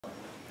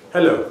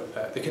Hello.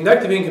 The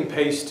conductive ink and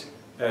paste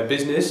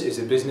business is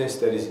a business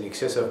that is in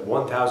excess of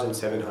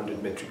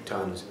 1,700 metric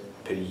tons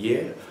per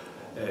year.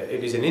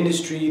 It is an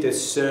industry that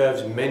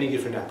serves many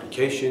different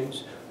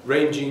applications,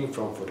 ranging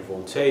from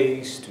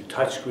photovoltaics to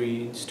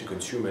touchscreens to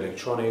consumer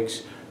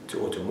electronics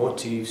to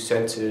automotive,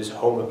 sensors,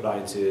 home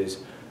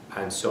appliances,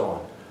 and so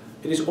on.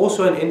 It is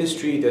also an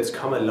industry that's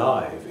come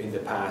alive in the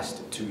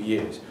past 2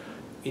 years.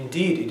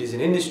 Indeed, it is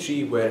an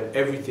industry where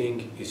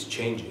everything is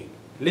changing.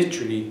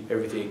 Literally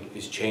everything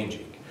is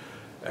changing.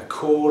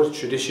 Core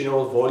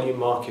traditional volume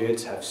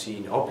markets have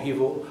seen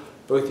upheaval,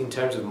 both in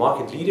terms of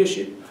market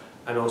leadership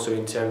and also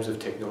in terms of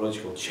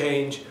technological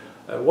change,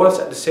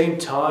 whilst at the same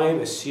time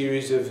a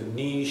series of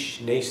niche,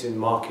 nascent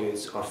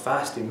markets are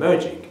fast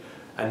emerging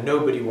and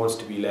nobody wants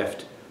to be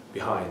left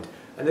behind.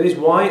 And that is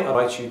why I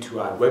invite you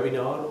to our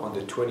webinar on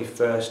the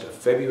 21st of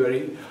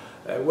February,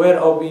 where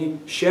I'll be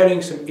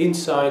sharing some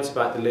insights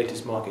about the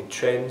latest market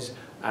trends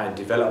and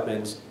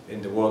developments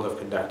in the world of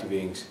conductive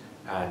inks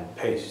and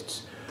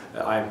pastes.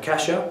 I am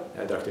Kasha,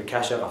 Dr.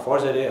 Kasha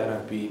Ghafarzadeh, and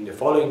I've been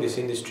following this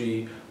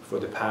industry for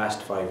the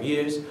past 5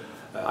 years.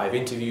 I've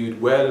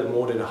interviewed well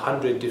more than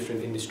 100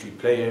 different industry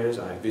players.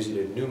 I've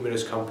visited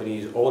numerous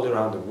companies all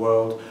around the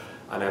world,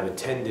 and I've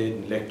attended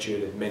and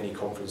lectured at many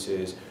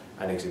conferences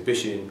and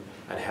exhibitions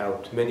and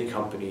helped many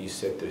companies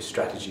set their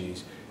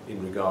strategies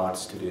in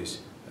regards to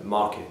this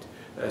market.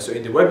 So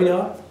in the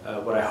webinar,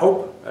 what I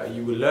hope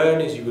you will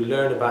learn is you will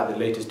learn about the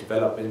latest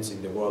developments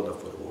in the world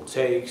of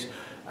photovoltaics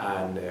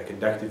and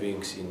conductive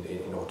inks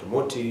in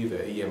automotive,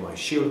 EMI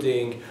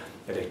shielding,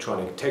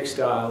 electronic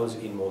textiles,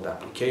 in-mould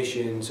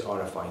applications,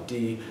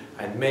 RFID,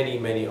 and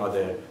many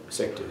other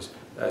sectors.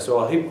 So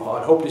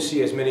I'll hope to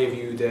see as many of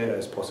you there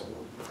as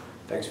possible.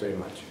 Thanks very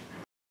much.